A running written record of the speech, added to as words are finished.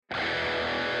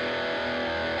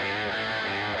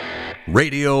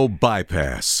Radio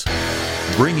Bypass,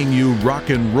 bringing you rock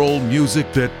and roll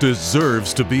music that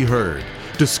deserves to be heard.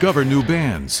 Discover new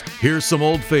bands. Here's some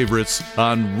old favorites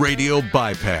on Radio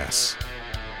Bypass.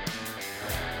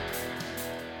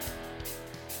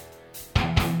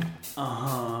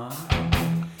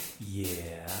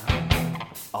 Yeah.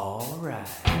 All right.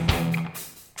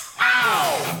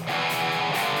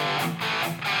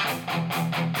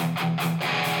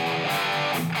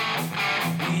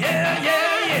 Yeah,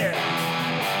 yeah, yeah.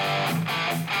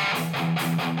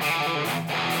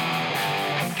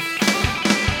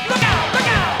 Look out, look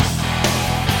out.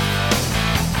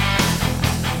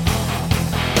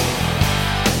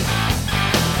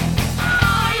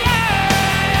 Oh, yeah.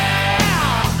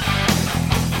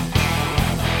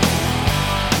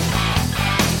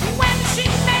 When she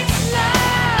makes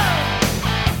love,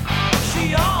 she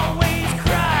always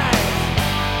cries.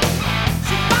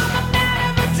 She found the man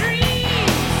of her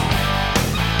dreams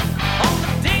on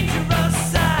the dangerous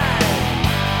side.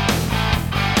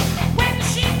 When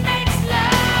she makes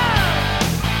love,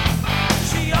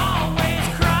 she always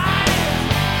cries.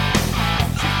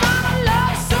 She found a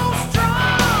love so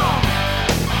strong.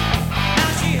 Now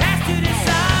she has to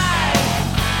decide.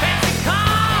 Fancy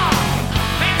car,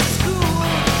 fancy school.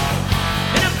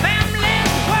 In a family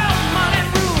where money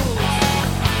rules.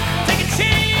 Take a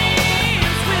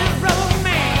chance with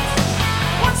romance.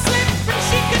 One slip and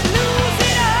she could lose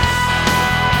it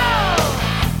all.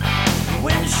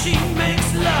 When she makes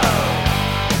love,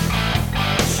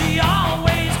 she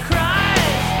always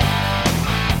cries.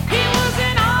 He was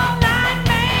an all-night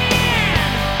man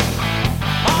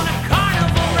on a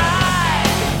carnival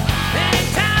ride.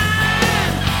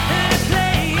 Anytime, any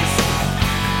place.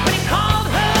 When he called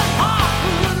her heart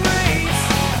would race.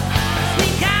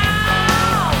 Sneak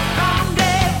out,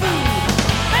 rendezvous.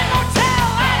 They won't tell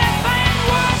anything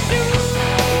would do.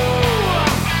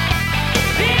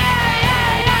 Yeah,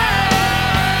 yeah, yeah.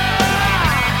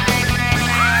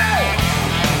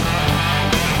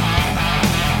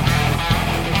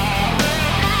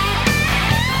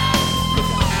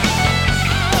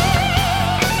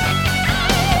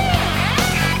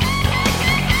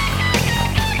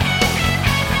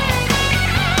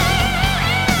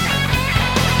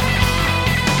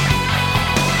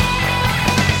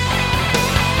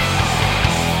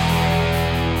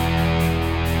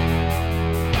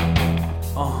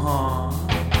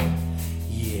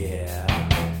 Yeah.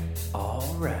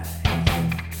 All right.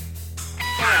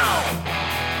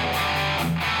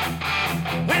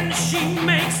 When she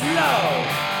makes love.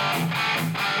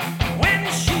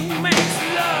 When she makes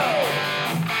love.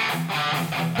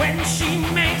 When she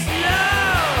makes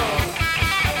love.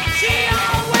 She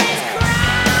always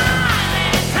cries.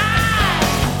 Anytime,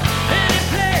 any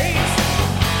place.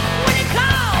 When he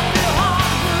called her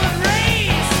heart would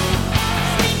race.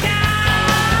 Sneak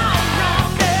out,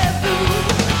 rendezvous.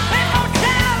 They won't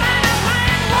tell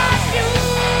anything what you.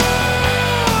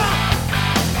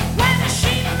 When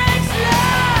she makes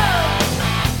love.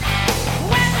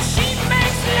 When she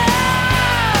makes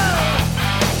love.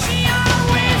 She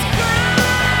always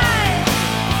cries.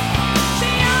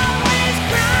 She always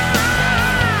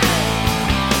cries.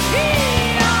 He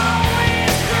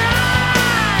always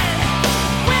cries.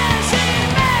 When she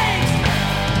makes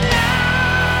love. Yeah.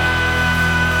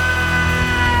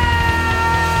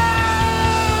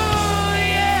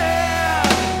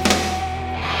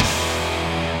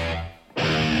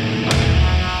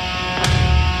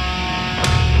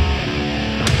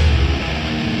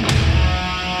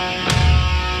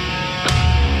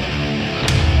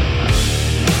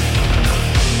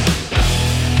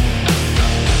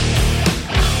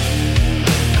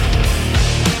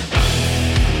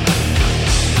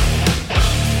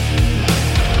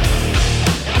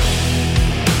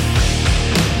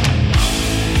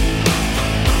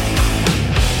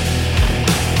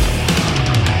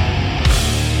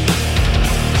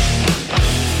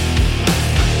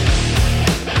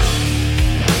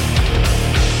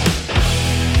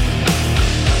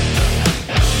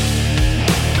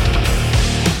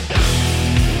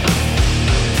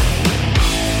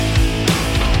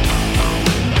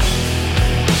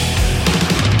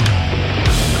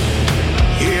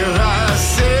 Here I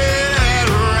sit and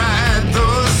ride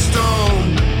the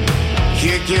storm,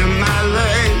 kicking my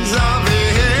legs off the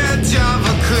edge of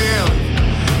a cliff.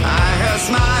 I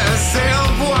ask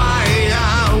myself why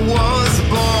I was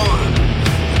born.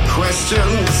 The question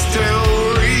still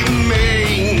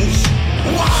remains.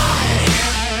 Why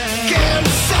can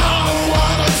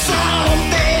someone or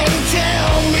something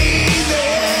tell me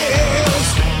this?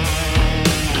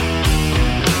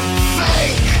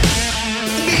 Fake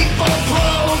before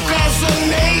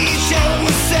procrastination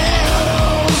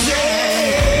settles in.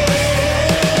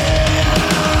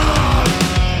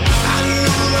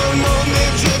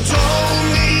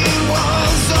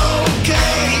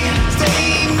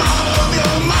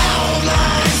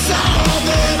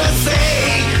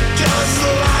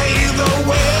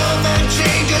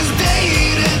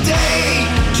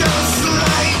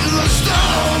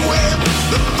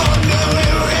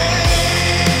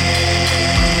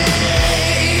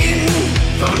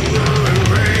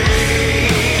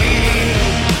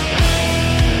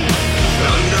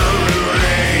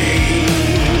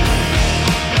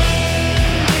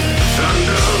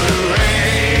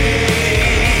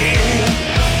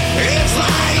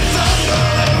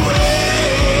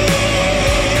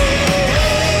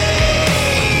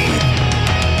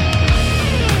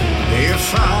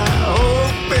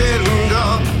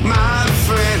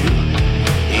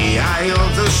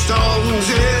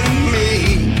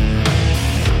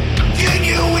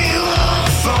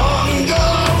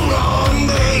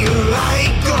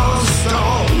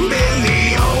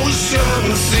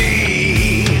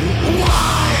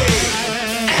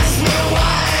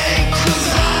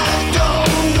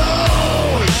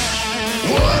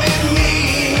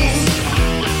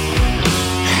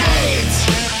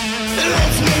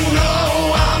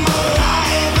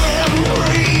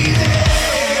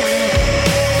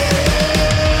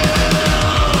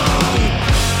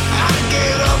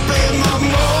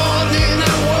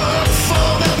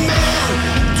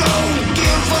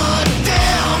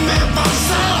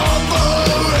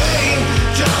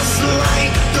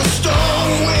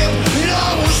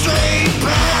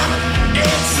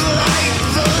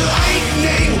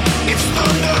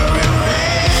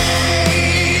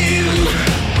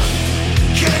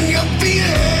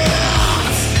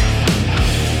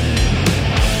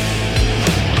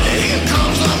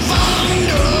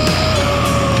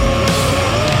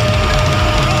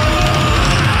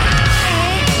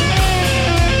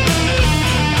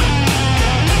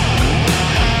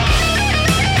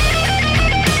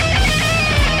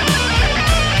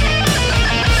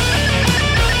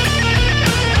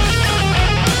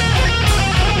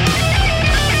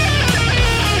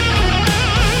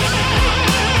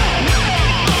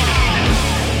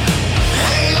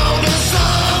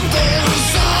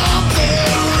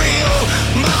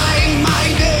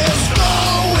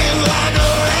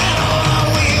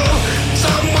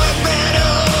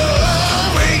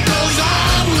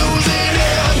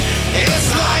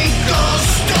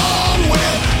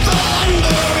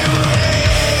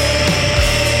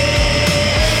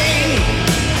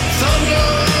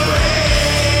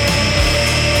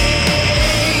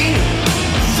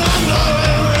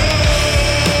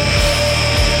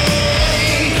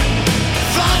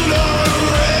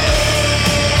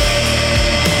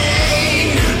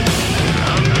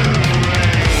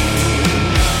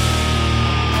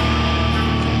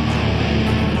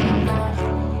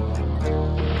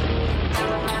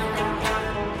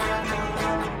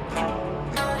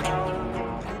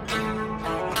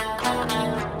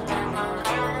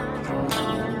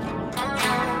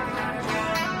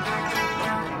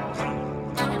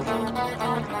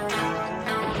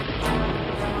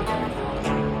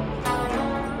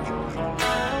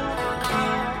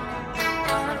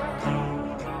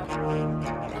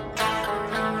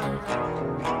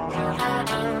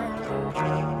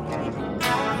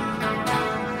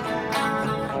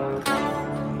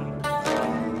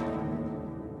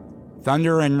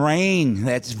 Thunder and Rain,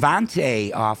 that's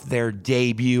Vante off their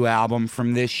debut album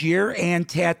from this year, and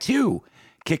Tattoo,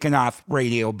 kicking off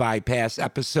Radio Bypass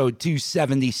episode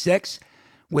 276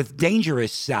 with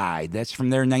Dangerous Side. That's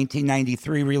from their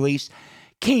 1993 release,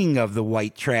 King of the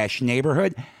White Trash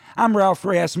Neighborhood. I'm Ralph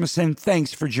Rasmussen.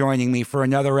 Thanks for joining me for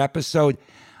another episode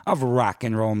of rock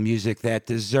and roll music that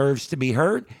deserves to be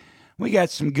heard. We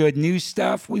got some good new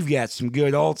stuff. We've got some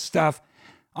good old stuff.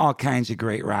 All kinds of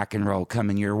great rock and roll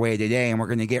coming your way today, and we're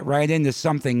going to get right into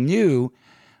something new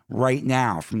right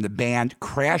now from the band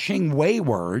Crashing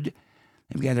Wayward.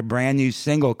 They've got a brand new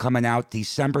single coming out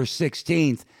December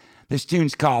 16th. This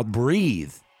tune's called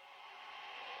Breathe.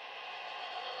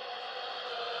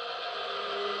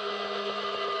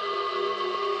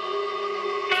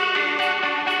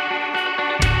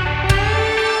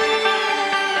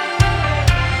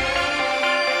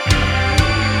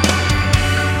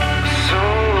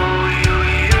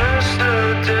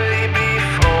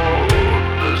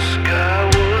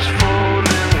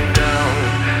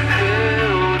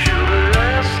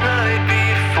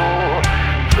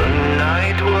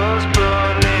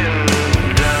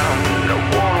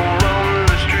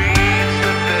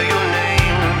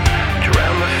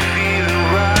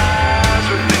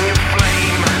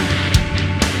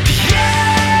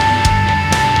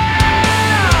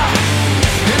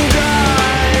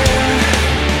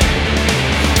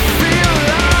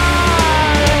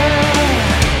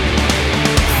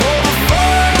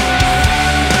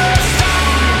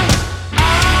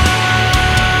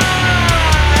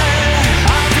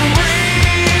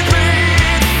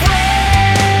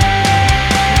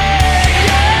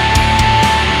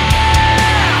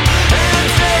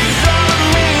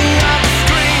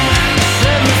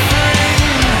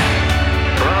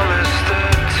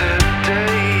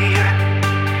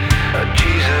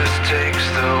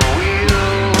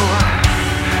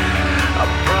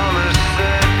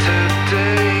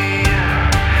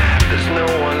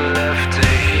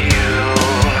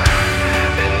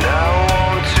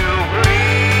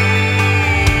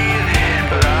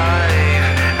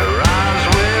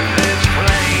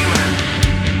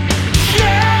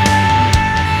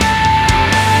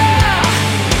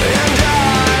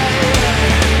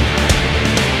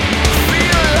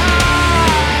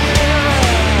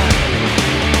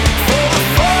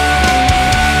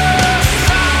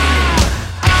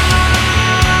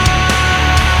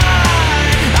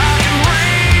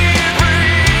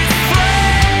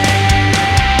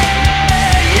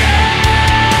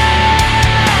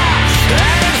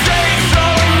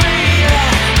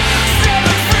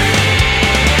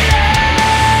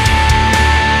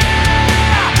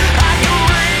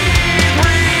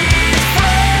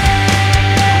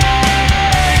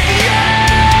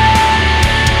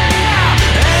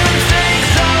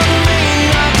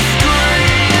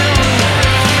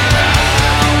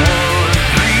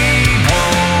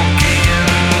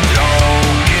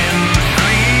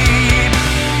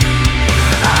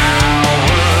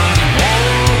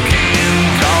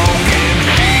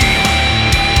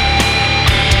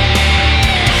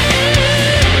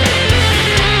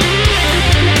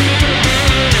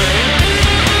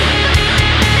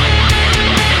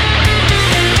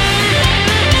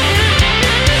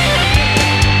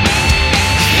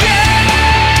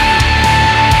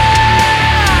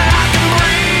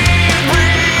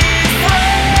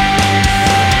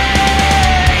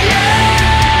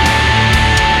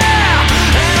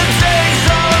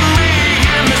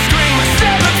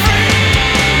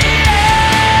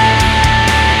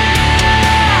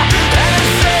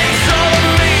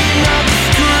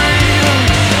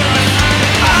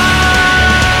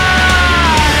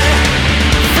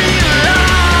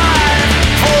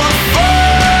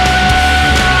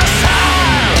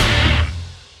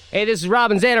 Hey, this is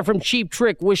Robin Zander from Cheap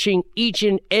Trick, wishing each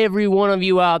and every one of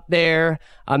you out there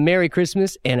a Merry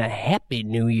Christmas and a Happy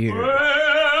New Year.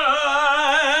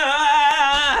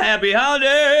 Happy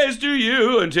holidays to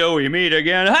you until we meet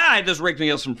again. Hi, this is Rick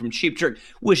Nielsen from Cheap Trick,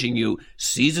 wishing you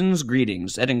season's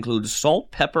greetings. That includes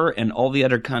salt, pepper, and all the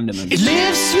other condiments. It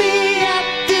lifts me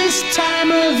at this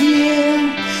time of year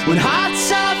when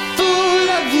hearts are full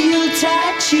of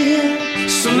Yuletide cheer.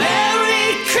 So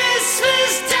Merry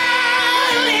Christmas, darlings.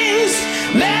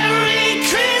 Merry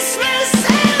Christmas,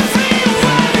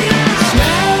 everyone.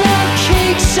 Smell of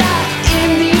cakes out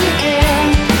in the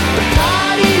air. The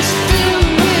party's filled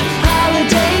with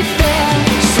holiday fare.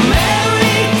 So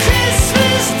Merry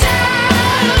Christmas,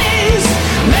 darlings.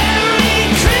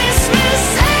 Merry Christmas,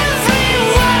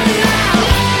 everyone.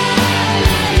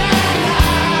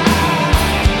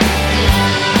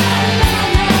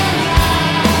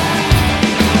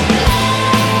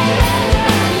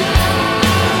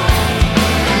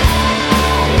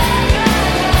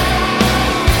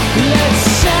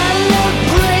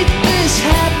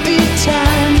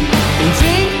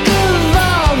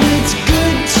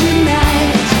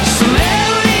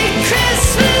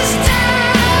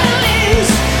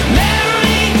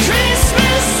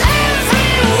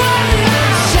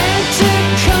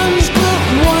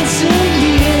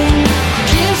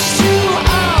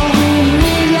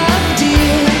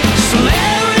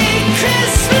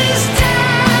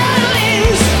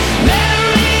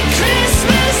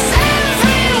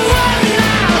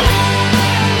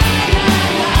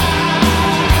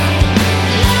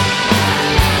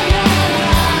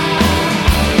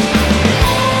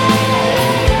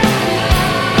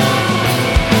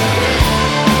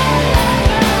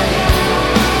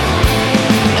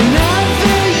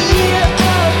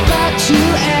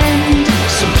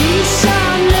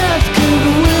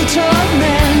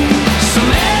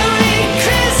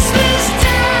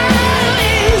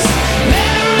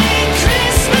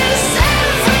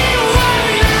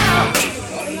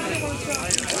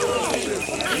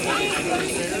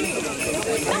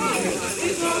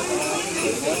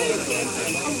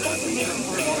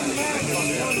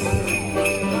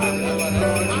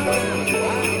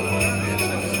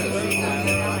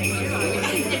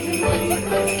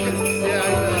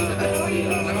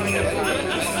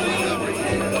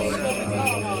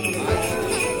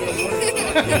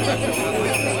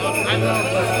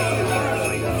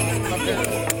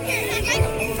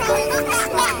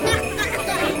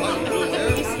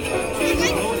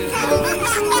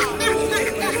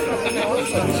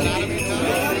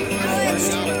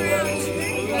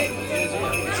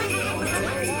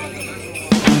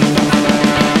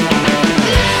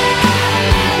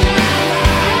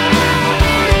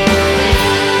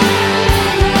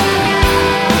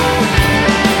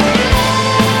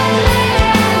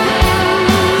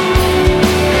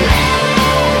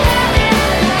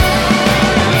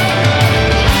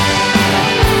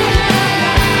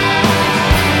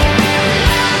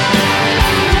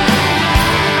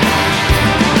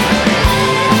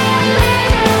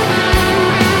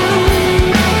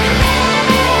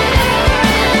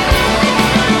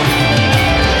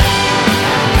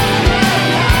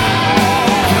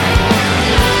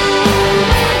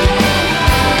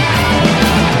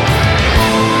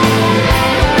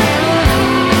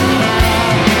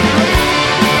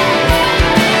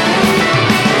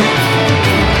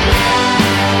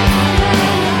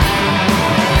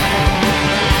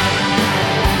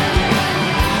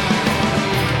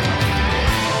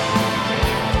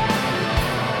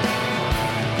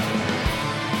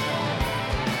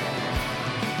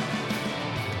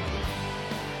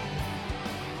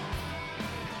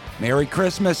 Merry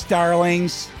Christmas,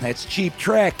 darlings. That's Cheap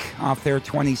Trick off their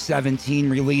 2017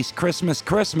 release Christmas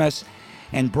Christmas,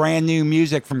 and brand new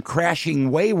music from Crashing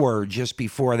Wayward just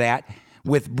before that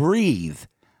with Breathe,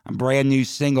 a brand new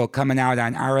single coming out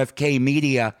on RFK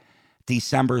Media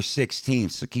December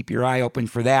 16th. So keep your eye open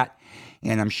for that.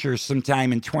 And I'm sure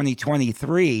sometime in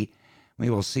 2023, we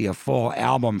will see a full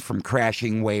album from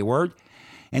Crashing Wayward.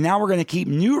 And now we're going to keep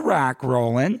new rock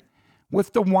rolling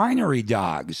with the Winery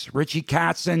Dogs. Richie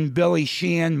Kotzen, Billy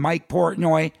Sheehan, Mike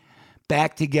Portnoy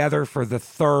back together for the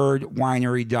third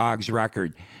Winery Dogs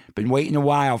record. Been waiting a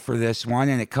while for this one,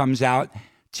 and it comes out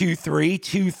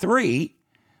 2/3/23,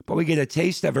 but we get a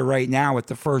taste of it right now with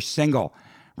the first single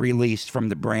released from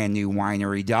the brand new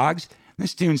Winery Dogs.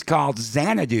 This tune's called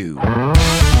Xanadu.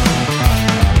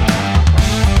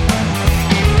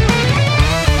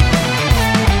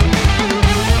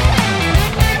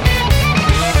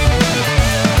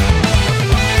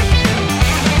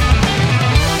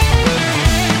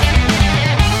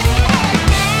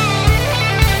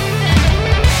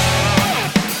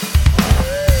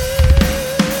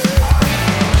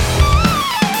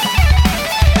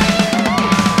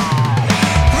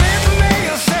 Read to me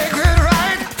a sacred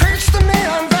right, preach to me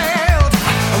unveiled.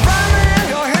 Write me in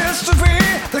your history.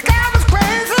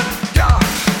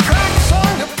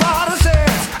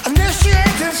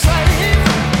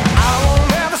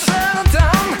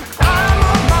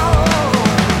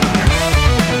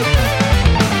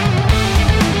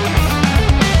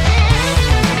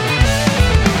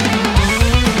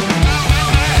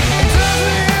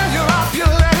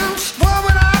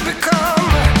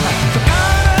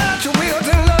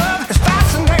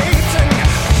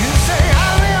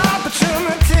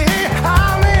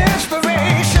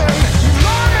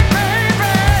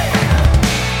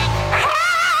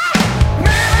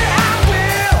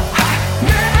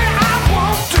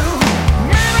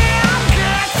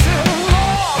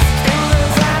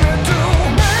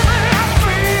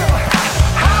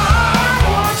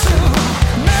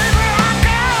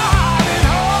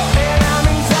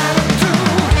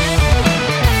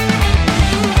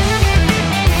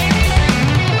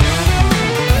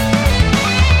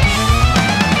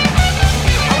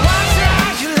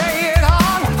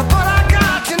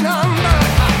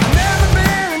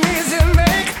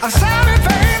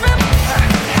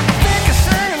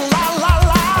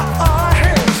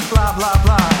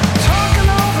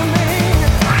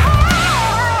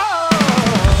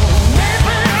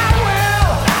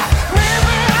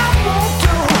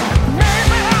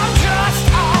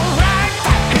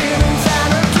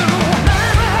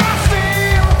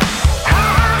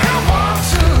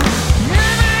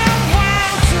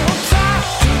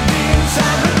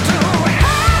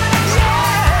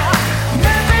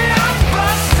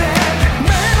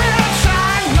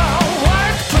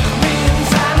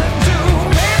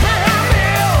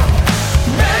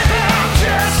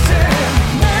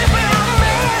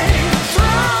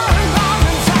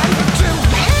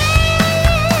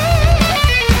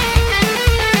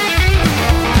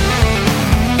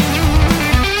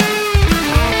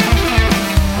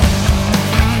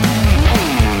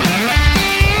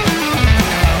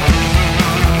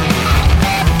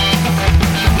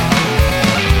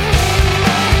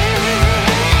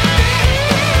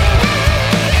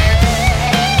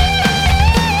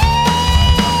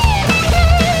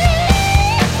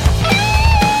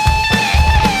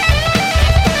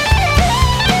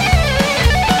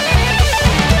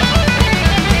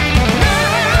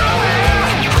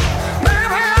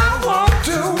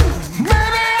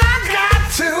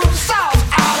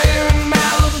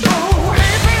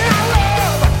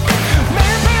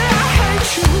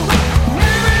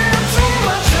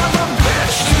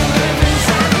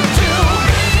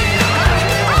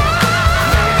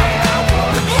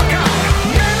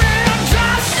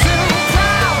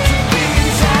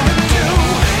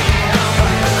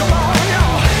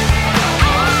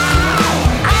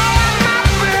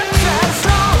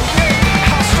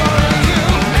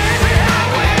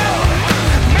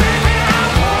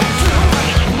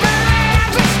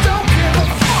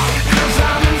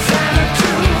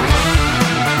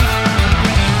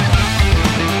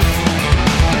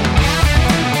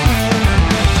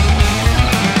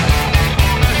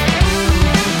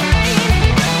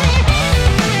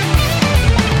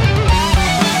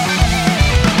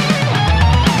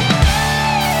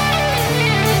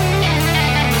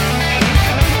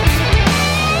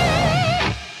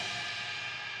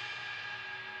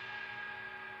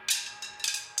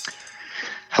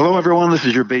 Hello, everyone. This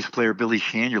is your bass player, Billy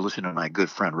Sheehan. You're listening to my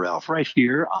good friend, Ralph, right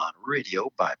here on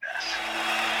Radio Bypass.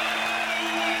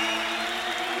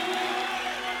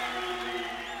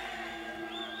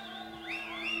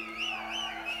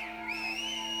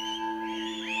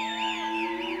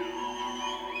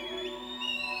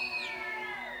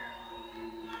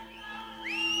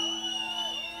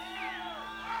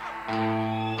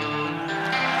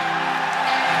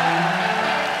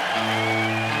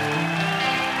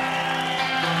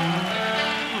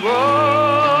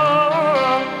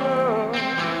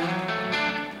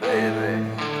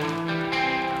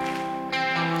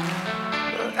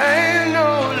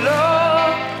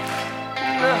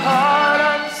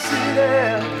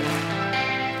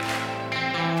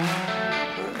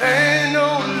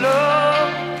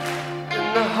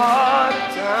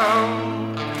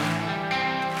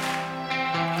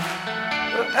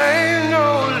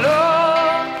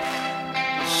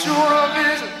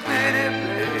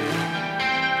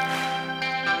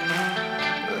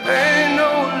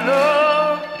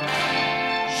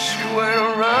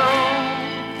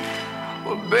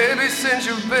 Since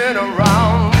you've been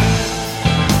around,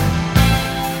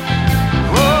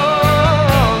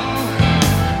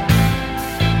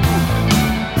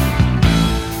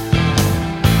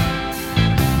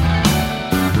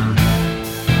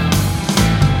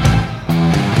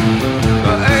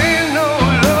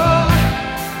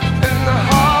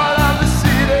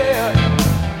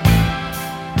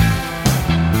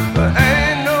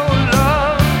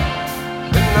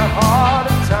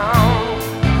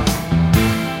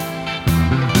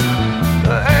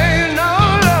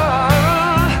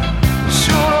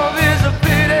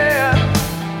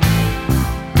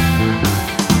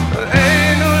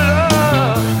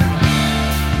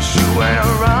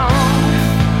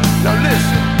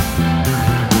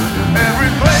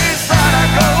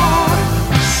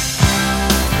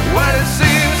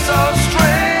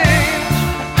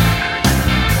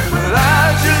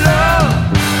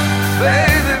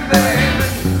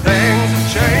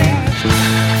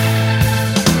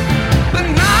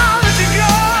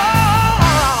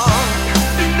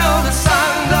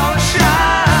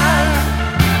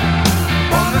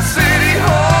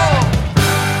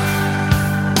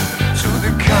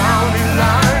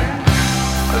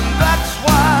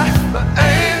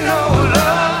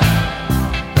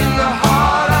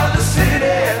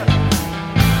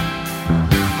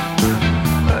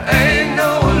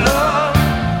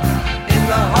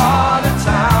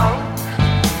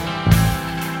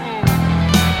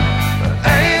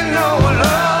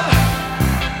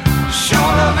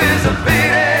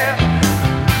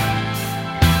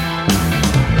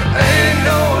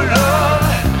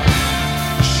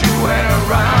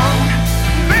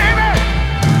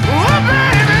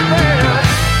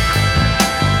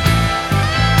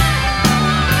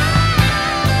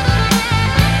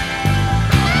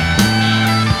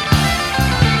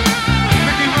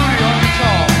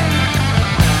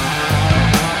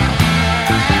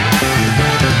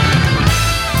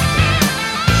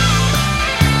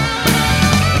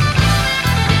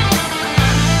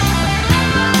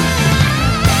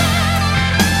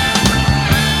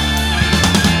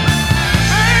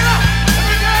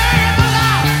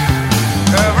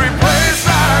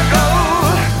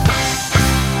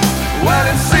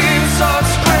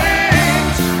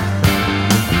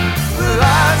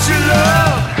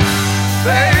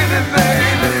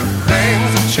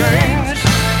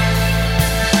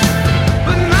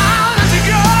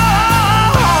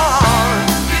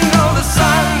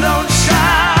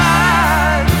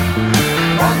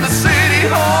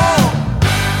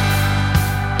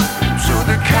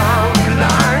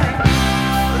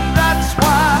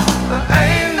 there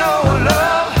ain't no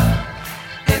love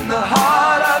in the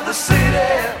heart of the city.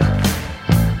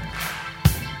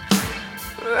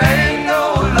 There ain't no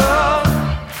love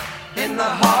in the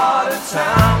heart of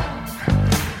town.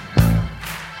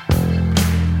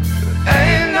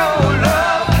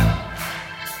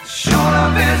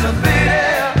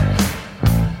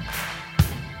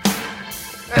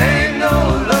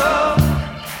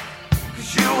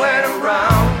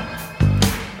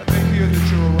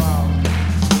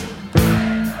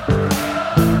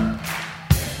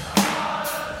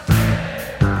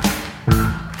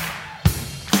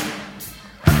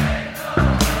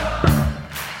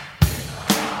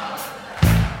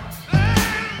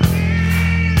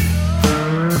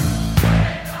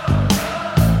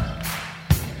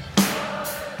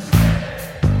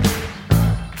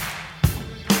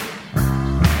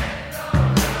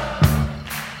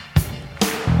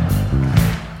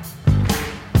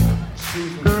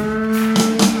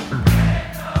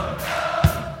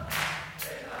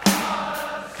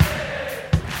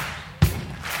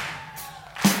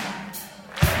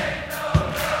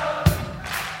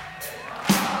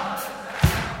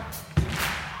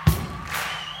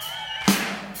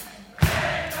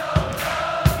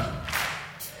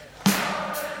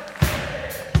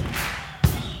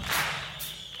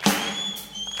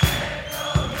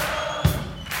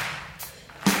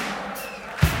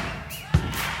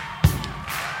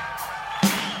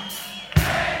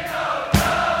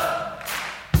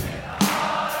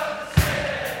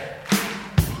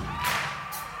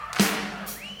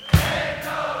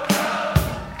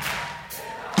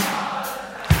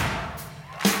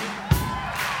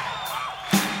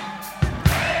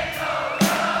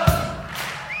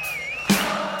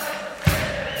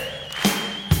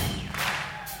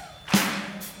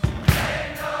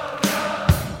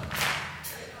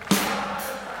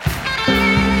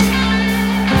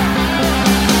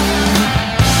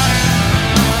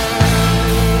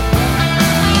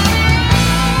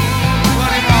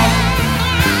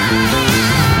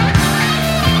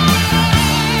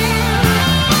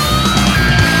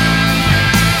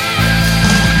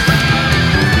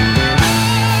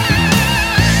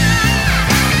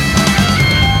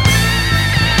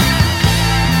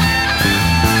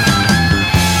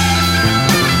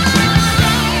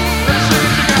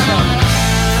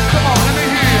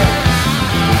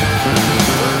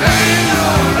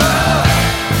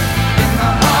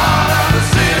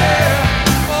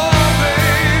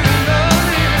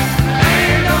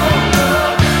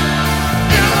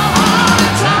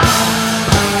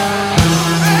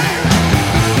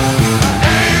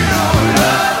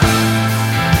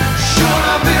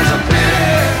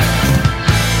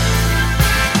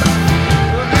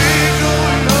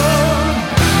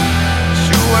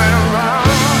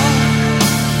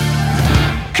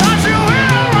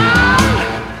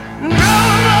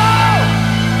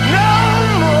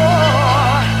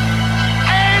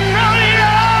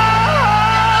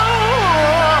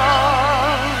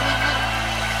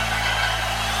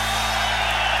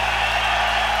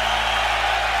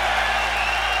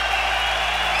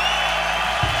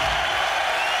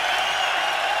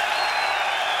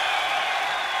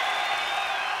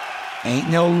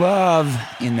 Ain't No Love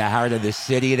in the Heart of the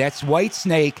City. That's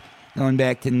Whitesnake going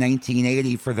back to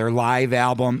 1980 for their live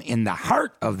album In the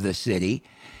Heart of the City.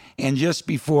 And just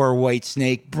before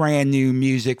Whitesnake, brand new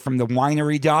music from the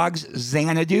Winery Dogs,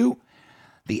 Xanadu.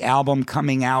 The album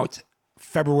coming out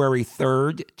February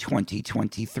 3rd,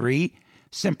 2023,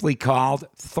 simply called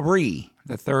 3,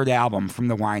 the third album from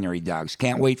the Winery Dogs.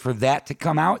 Can't wait for that to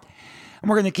come out. And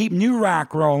we're going to keep new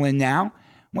rock rolling now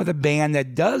with a band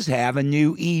that does have a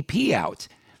new EP out.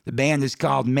 The band is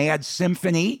called Mad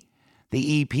Symphony.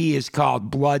 The EP is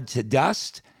called Blood to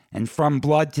Dust. And from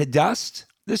Blood to Dust,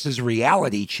 this is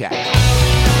Reality Check.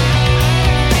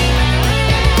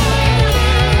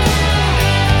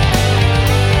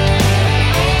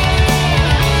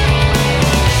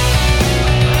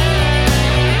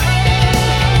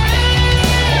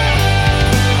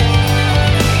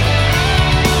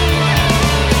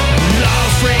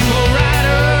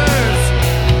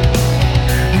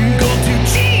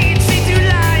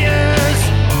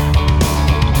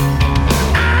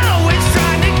 Always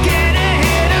trying to get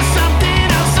ahead of something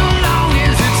else so long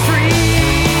as it's free.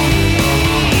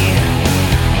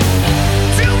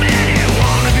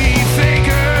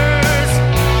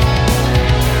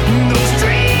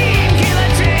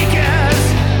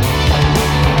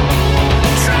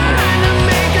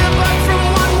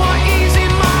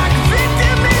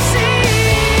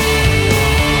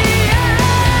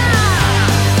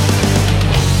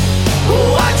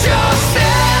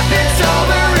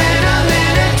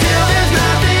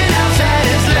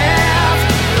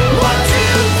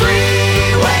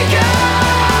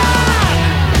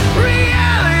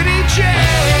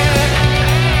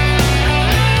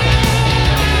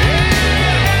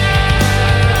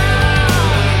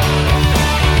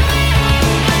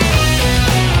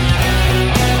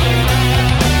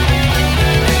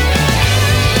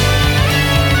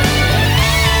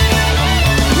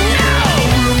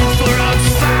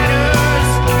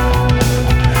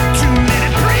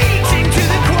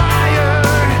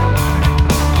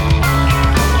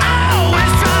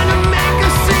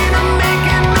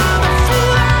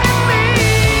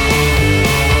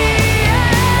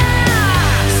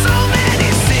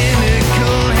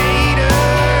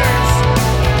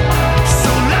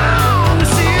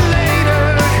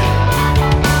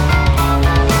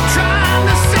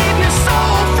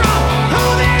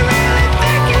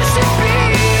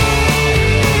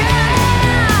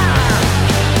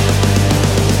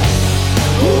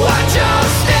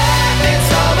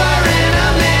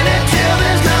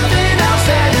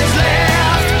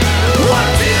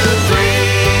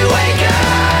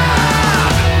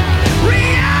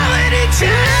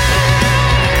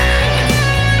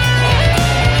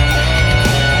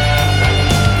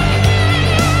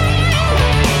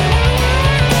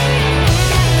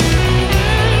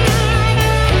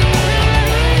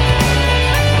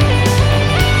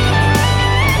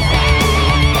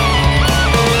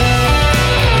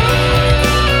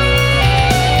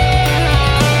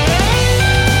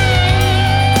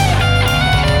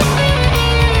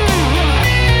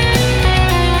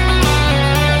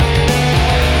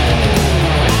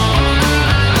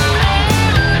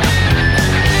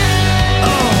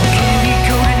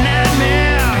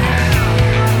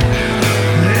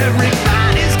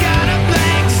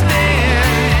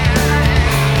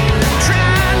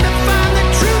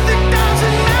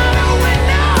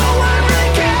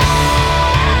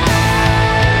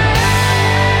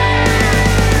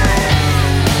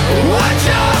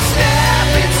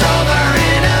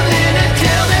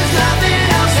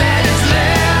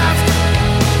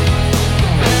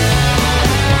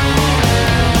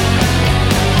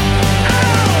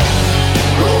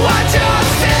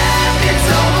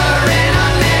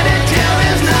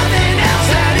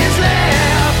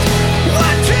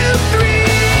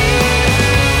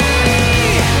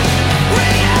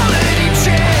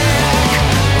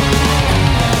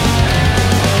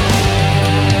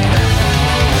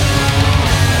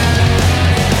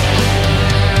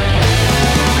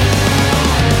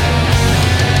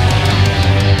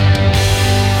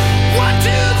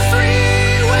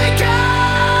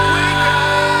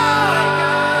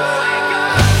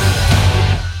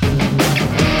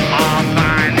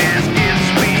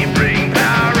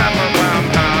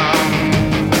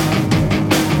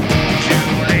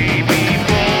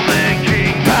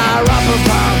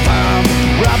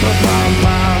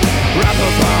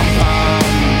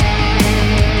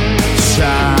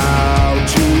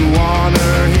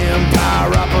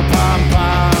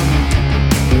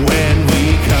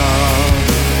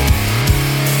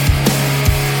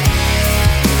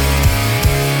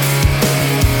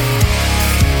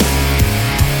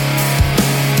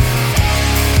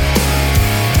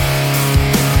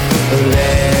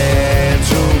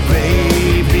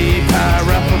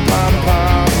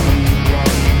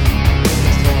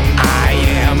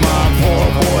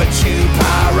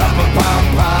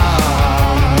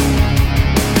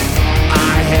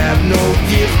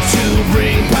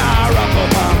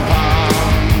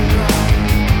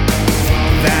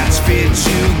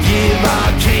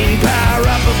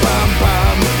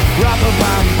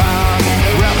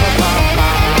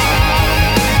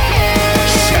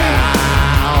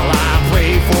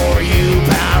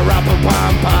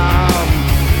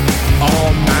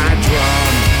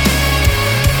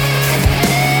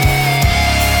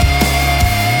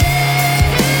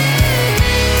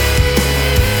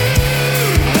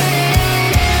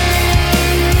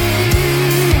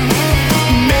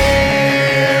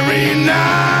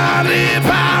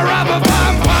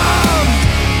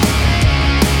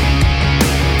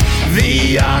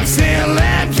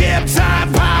 land kept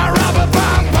time,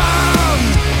 pa-ra-ba-bum-bum.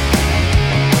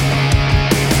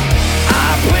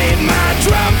 I played my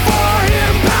drum for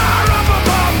him,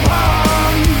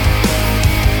 pa-ra-ba-bum-bum.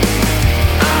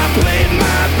 I played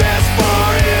my best for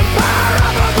him,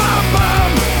 pa-ra-ba-bum-bum.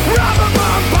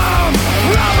 Ra-ba-bum-bum,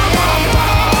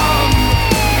 ra-ba-bum-bum.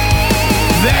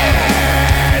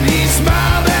 Then he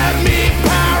smiled at me,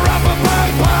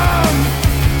 pa-ra-ba-bum-bum.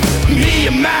 Me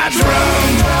and my drum,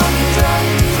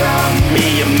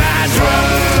 me and my drum,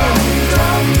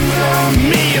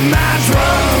 me and my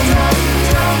drum,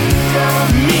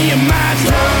 me and my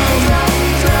drum,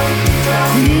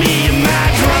 me and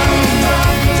my drum,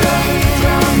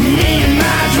 me and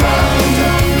my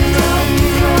drum,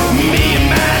 me and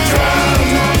my drum,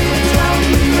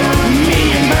 me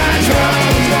and my drum,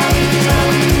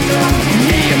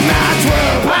 me and my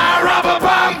drum,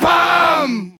 pa-ra-ba-bum-bum.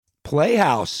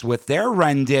 Playhouse with their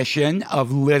rendition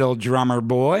of Little Drummer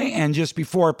Boy, and just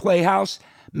before Playhouse,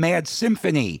 Mad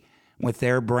Symphony with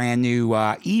their brand new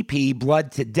EP,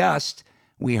 Blood to Dust.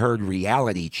 We heard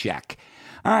Reality Check.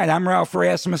 All right, I'm Ralph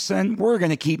Rasmussen. We're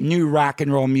going to keep new rock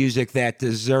and roll music that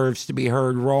deserves to be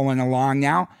heard rolling along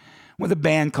now with a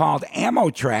band called Ammo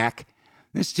Track.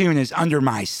 This tune is Under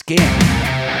My Skin.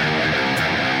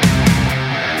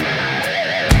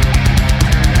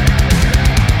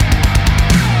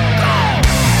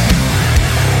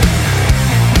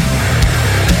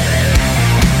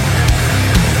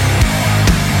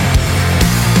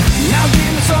 Now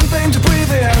give me something to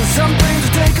breathe in, something to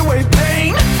take away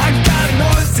pain. I got a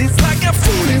noise, it's like a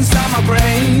fool inside my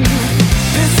brain.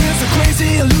 This is a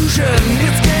crazy illusion,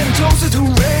 it's getting closer to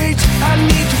rage. I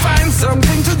need to find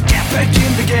something to get back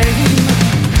in the game.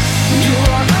 You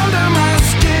are under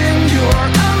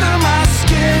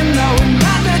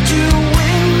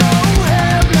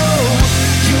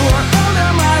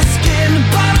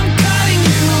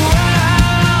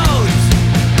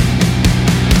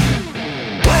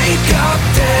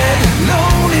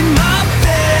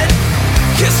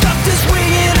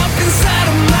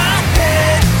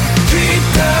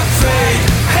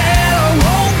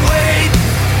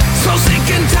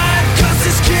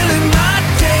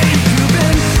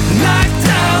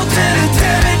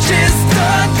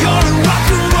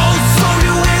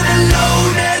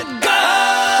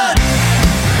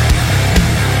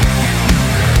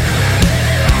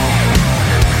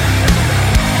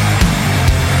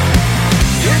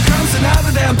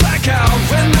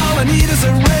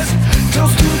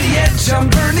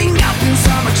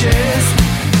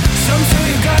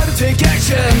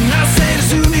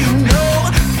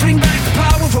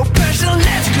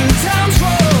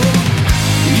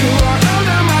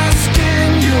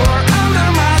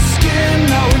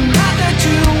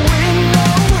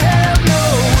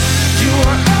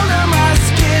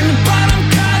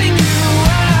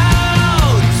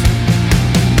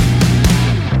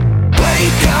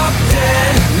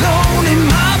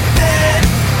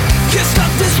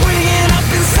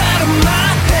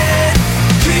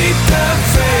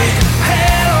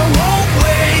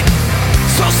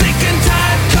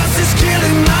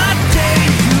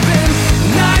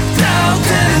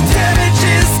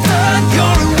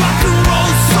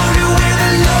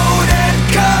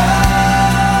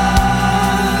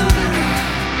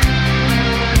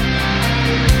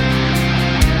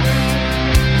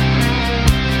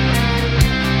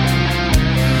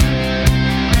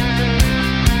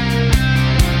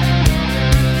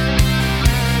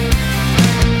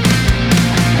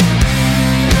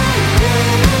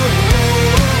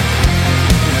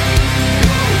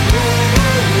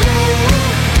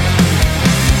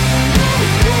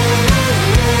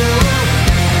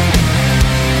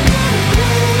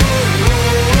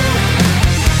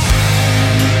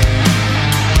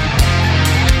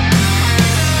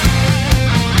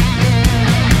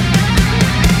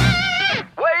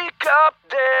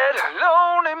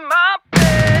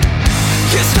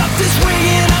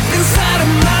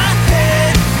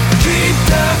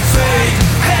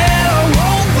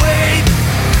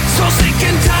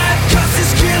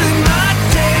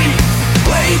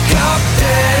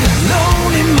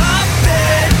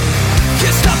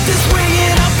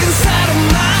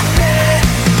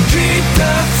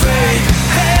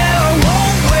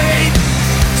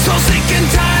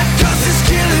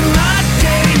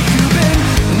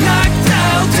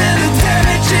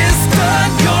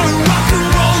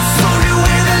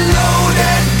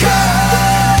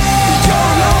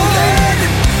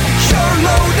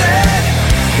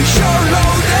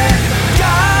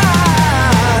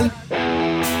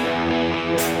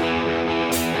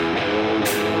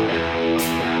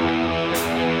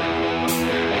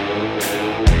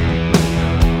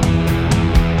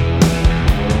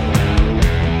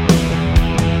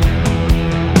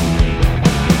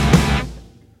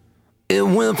It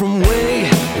went from way,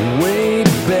 way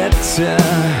better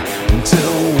to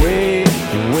way,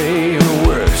 way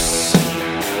worse.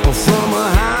 From a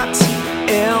hot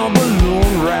air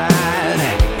balloon ride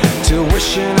to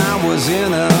wishing I was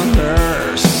in a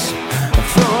hearse.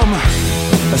 From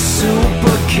a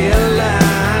super killer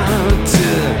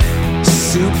to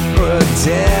super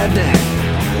dead.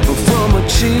 From a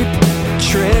cheap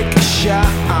trick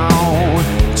shot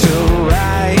to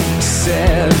right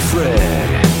said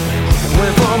Fred.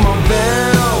 Went from a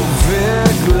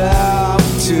velvet glove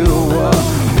to a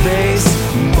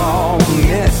baseball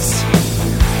mitt.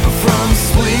 From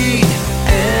sweet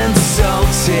and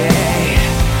salty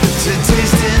to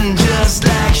tasting just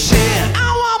like shit. I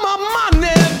want my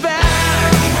money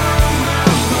back.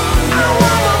 I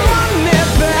want my money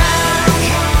back.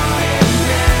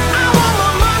 I want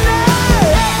my money.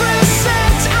 Every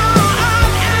cent I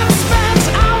earned and spent.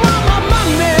 I want my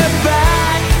money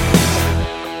back.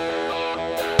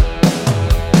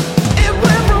 It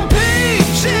went from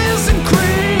peaches and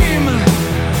cream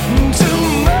to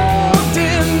mold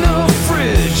in the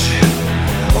fridge.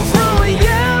 From a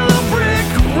yellow brick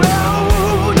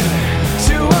road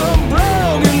to a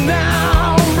broken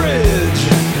down bridge.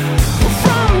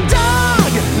 From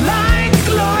dog-like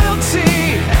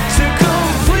loyalty to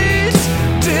complete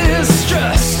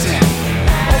distrust.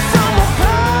 From a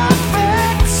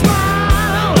perfect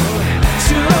smile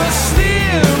to a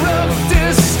sneer of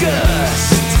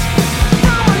disgust.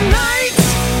 From a night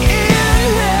in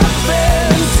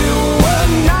heaven to a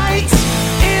night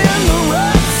in the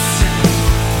ruts.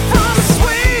 From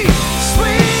sweet,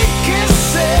 sweet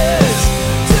kisses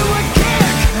to a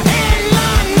kick in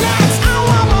the nuts. I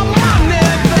want my money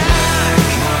back.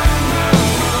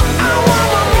 I want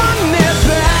my money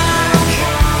back.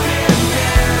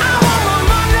 I want my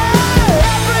money.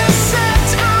 Every cent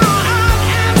I earned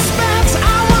and spent.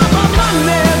 I want my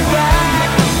money back.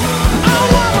 I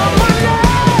want my money.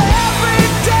 Every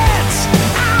debt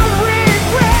I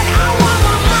regret. I want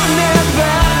my money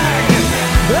back.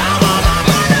 I want my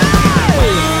money.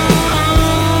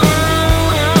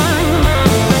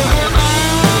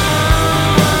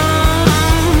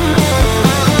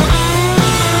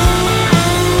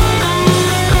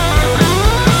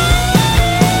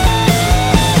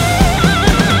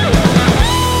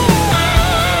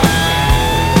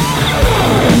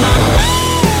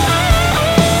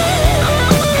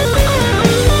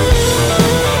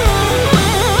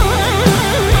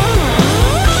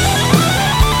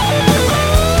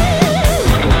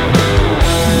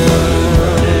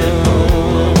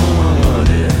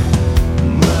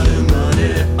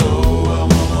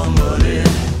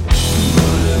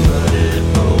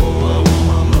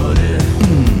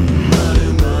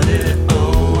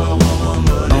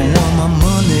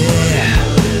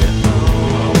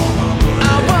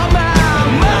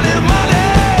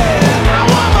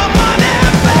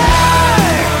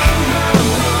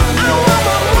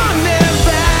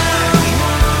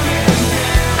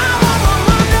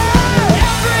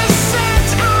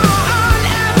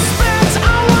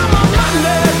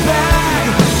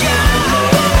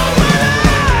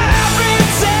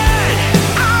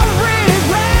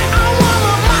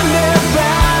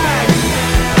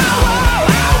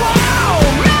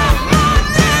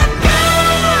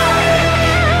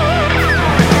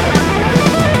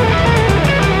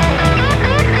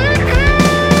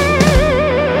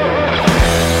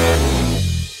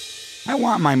 I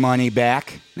want my money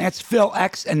back. That's Phil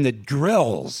X and the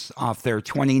Drills off their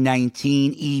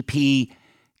 2019 EP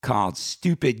called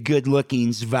Stupid Good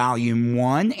Lookings Volume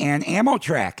 1, and Ammo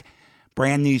Track,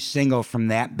 brand new single from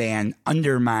that band,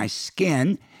 Under My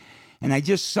Skin. And I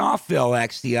just saw Phil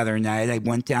X the other night. I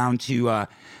went down to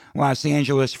Los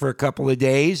Angeles for a couple of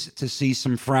days to see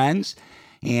some friends,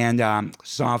 and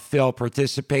saw Phil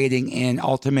participating in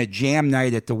Ultimate Jam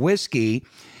Night at the Whiskey.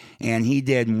 And he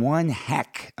did one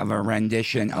heck of a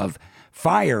rendition of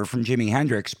Fire from Jimi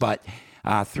Hendrix, but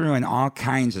threw in all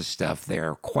kinds of stuff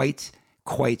there. Quite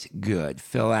good.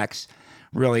 Phil X,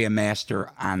 really a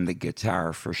master on the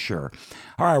guitar for sure.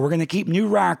 All right, we're going to keep new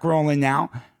rock rolling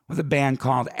now with a band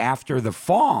called After the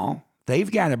Fall.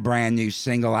 They've got a brand new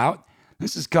single out.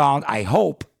 This is called I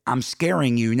Hope I'm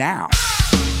Scaring You Now.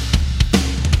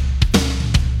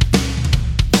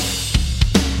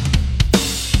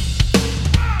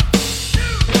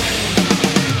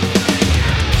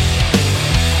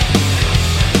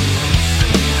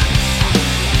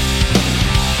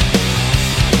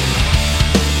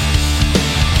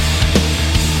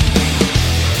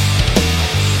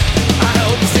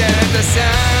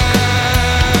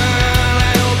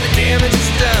 Damage is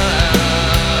done.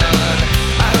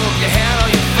 I hope you had all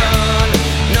your fun,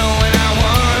 knowing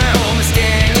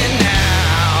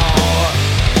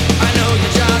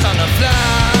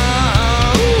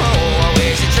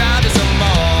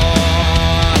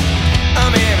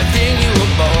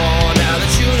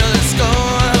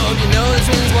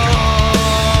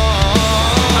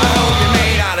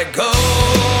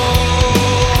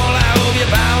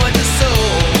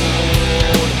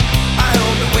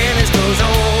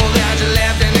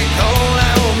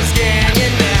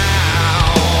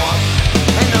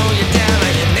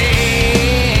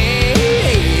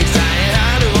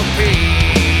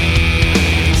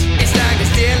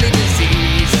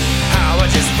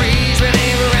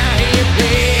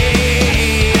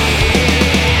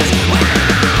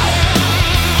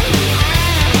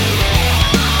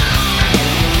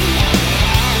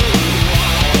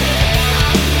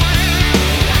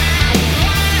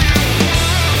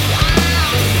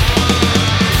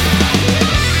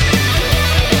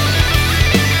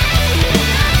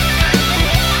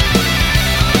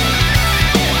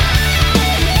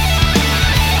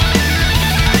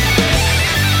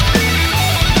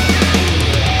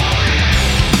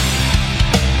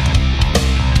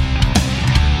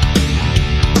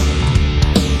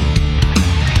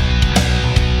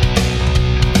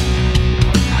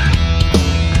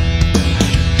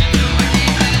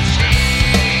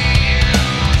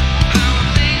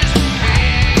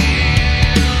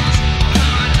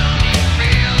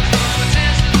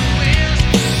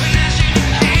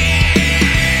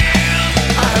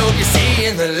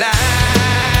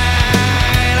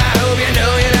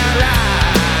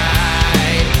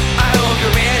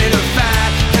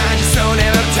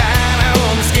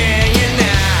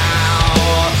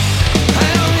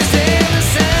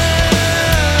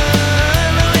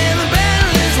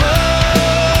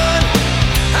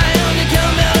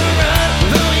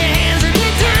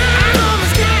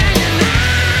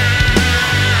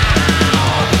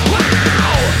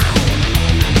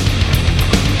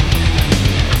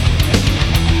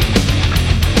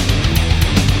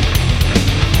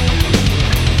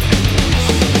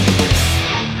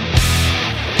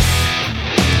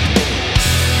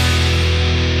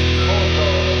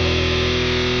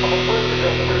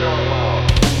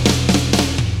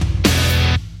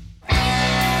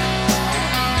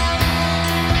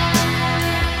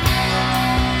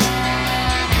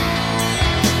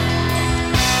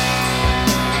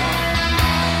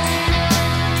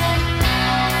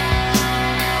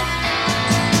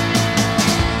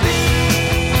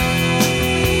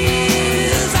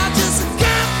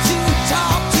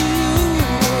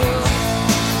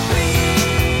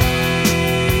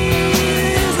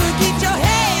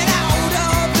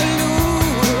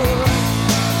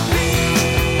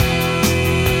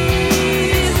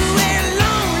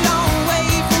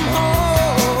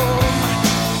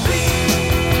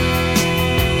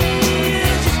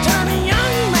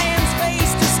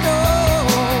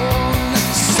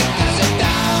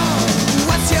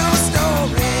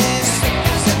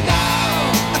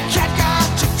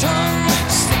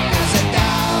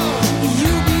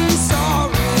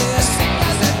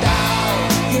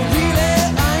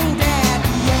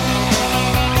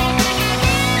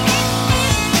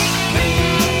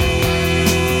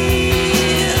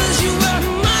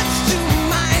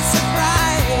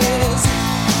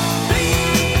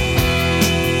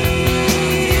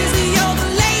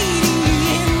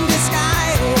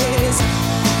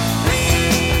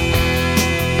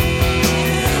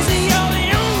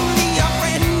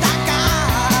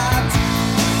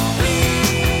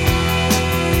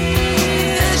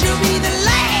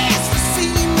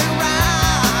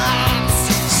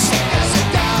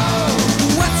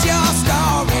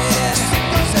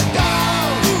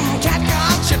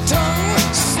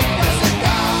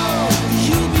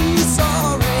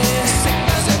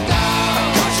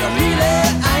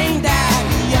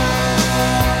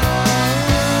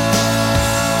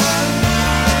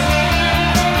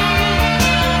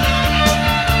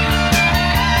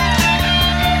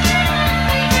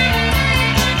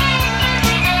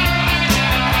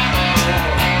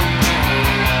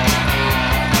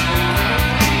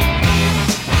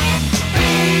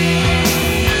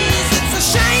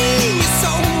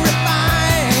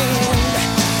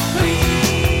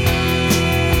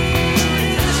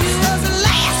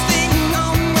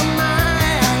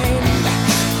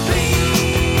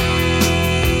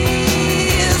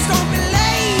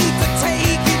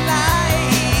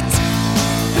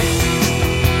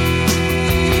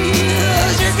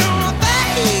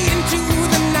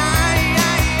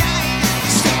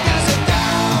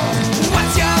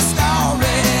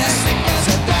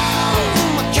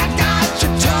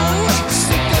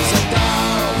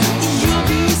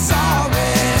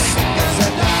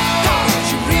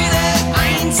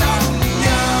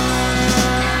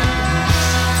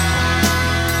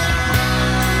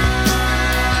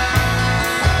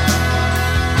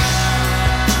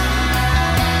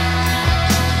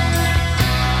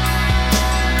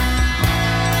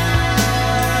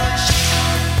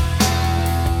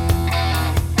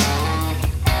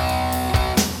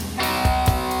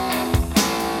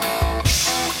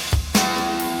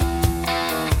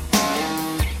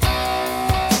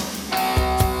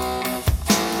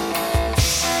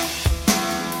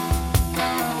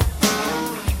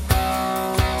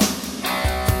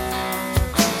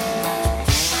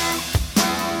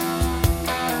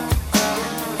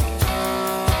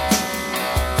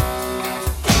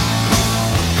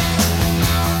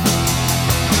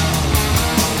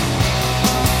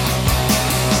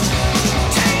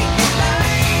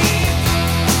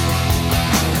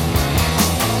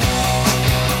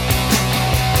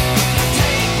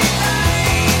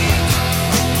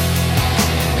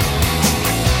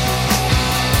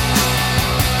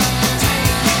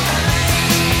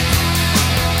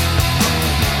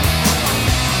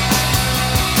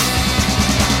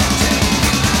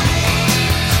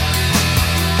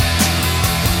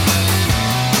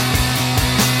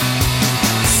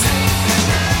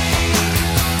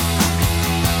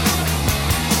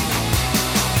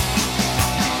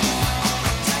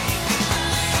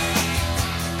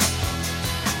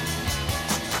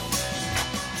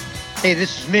Hey,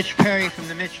 this is Mitch Perry from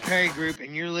the Mitch Perry Group,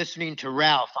 and you're listening to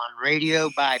Ralph on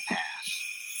Radio Bypass.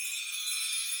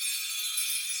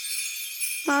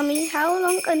 Mommy, how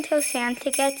long until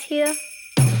Santa gets here?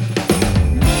 Can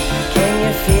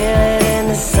you feel it in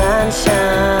the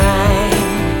sunshine?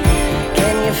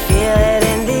 Can you feel it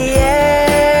in the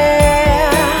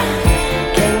air?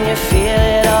 Can you feel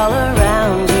it all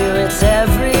around you? It's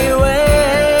everywhere.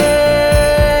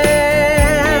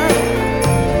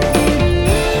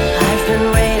 I've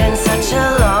been waiting such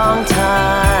a long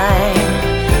time.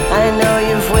 I know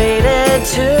you've waited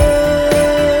too.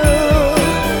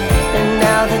 And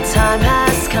now the time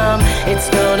has come. It's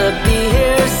gonna be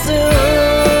here soon.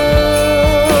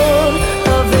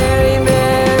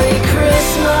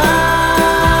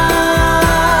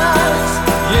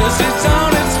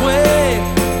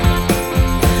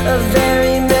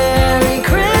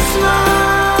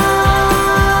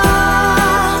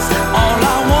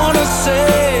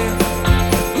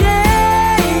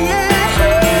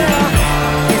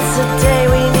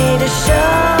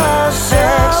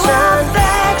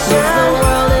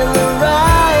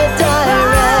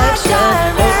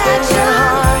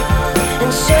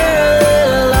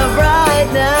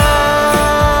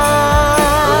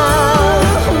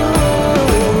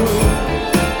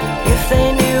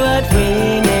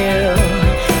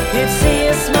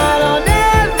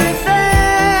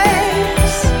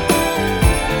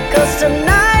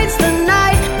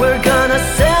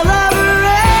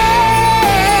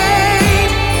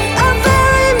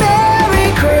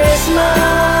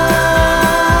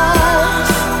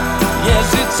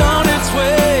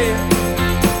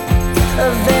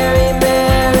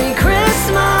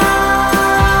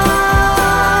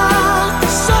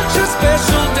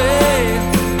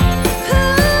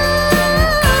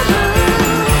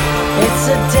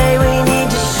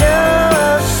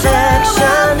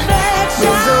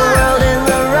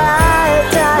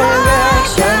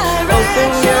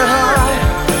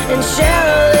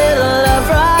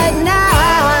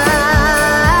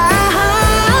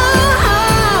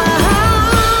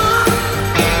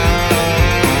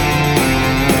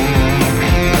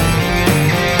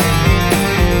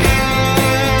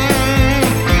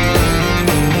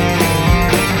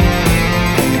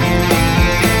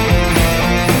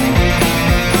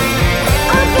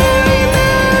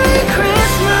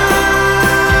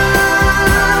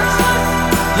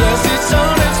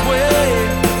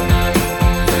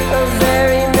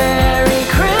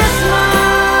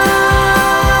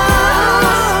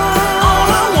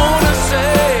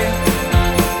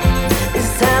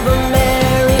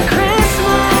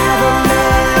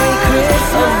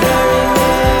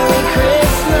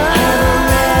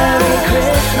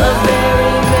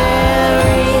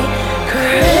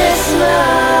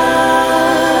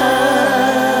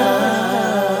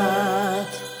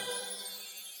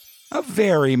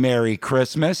 Very Merry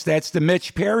Christmas. That's the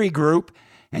Mitch Perry Group.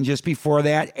 And just before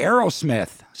that,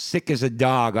 Aerosmith, Sick as a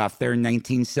Dog, off their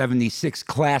 1976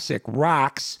 classic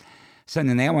Rocks.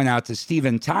 Sending that one out to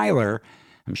Steven Tyler.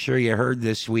 I'm sure you heard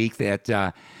this week that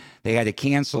they had to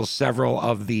cancel several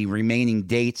of the remaining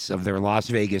dates of their Las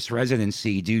Vegas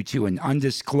residency due to an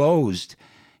undisclosed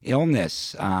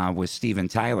illness with Steven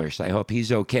Tyler. So I hope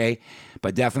he's okay,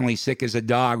 but definitely sick as a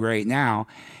dog right now.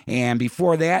 And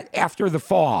before that, After the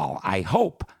Fall, I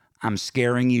Hope I'm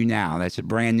Scaring You Now. That's a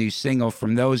brand new single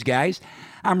from those guys.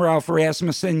 I'm Ralph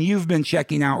Rasmussen. You've been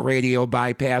checking out Radio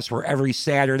Bypass, where every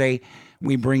Saturday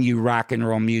we bring you rock and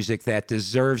roll music that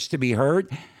deserves to be heard,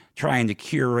 trying to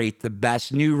curate the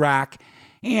best new rock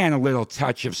and a little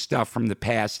touch of stuff from the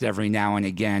past every now and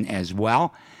again as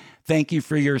well. Thank you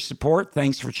for your support.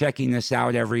 Thanks for checking this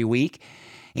out every week.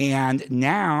 And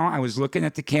now I was looking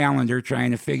at the calendar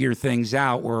trying to figure things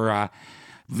out.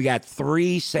 We got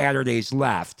 3 Saturdays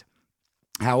left.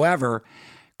 However,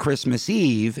 Christmas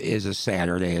Eve is a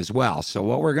Saturday as well. So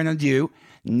what we're going to do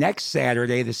next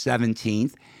Saturday, the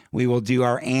 17th, we will do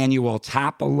our annual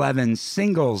top 11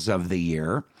 singles of the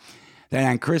year. Then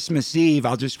on Christmas Eve,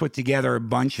 I'll just put together a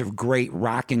bunch of great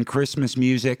rockin' Christmas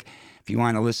music. If you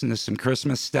want to listen to some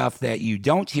Christmas stuff that you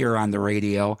don't hear on the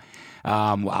radio,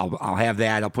 I'll have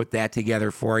that. I'll put that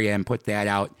together for you and put that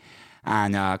out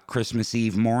on Christmas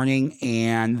Eve morning.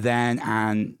 And then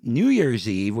on New Year's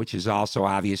Eve, which is also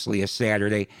obviously a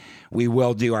Saturday, we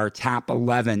will do our top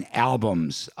 11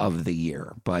 albums of the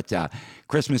year. But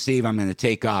Christmas Eve, I'm going to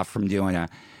take off from doing a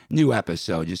new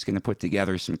episode, just going to put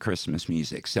together some Christmas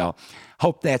music. So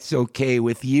hope that's okay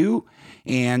with you.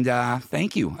 And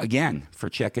thank you again for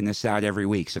checking this out every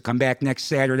week. So come back next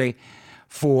Saturday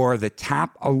for the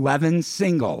top 11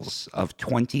 singles of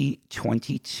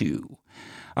 2022.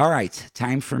 All right,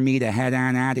 time for me to head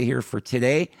on out of here for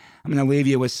today. I'm going to leave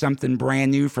you with something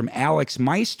brand new from Alex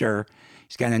Meister.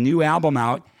 He's got a new album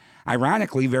out,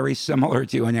 ironically very similar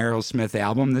to an Aerosmith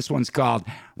album. This one's called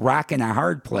Rockin' a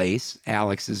Hard Place,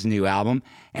 Alex's new album.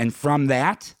 And from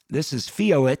that, this is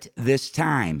Feel It This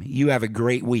Time. You have a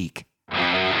great week.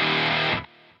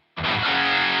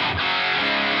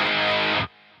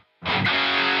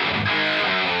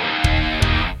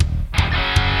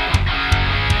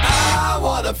 I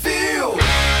wanna feel it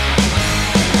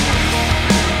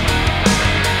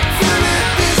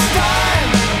this time.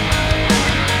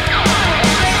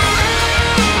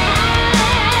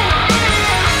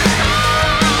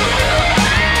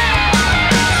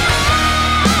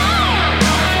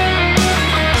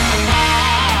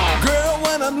 Girl,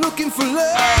 when I'm looking for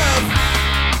love,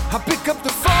 I pick up the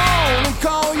phone and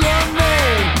call your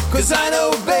name. 'Cause I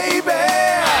know, baby,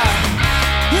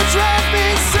 you drive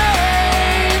me insane.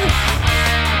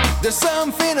 There's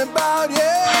something about you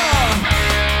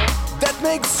that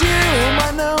makes you my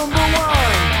number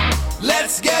one.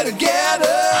 Let's get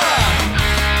together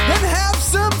and have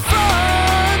some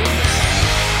fun.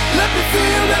 Let me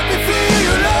feel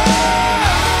your love.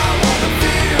 I wanna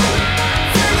feel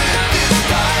it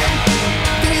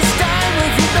this time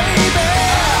with you, baby.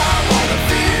 I wanna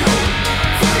feel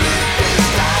it this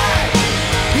time.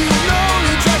 You know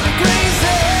you drive me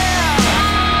crazy.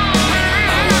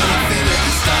 I wanna feel it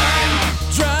this time.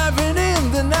 Driving in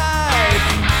the night,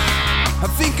 I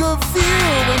think of you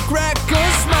and crack a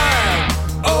smile.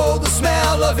 Oh, the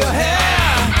smell of your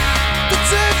hair, the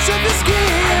touch of your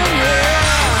skin, yeah.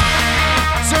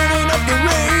 Turning up the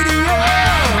radio.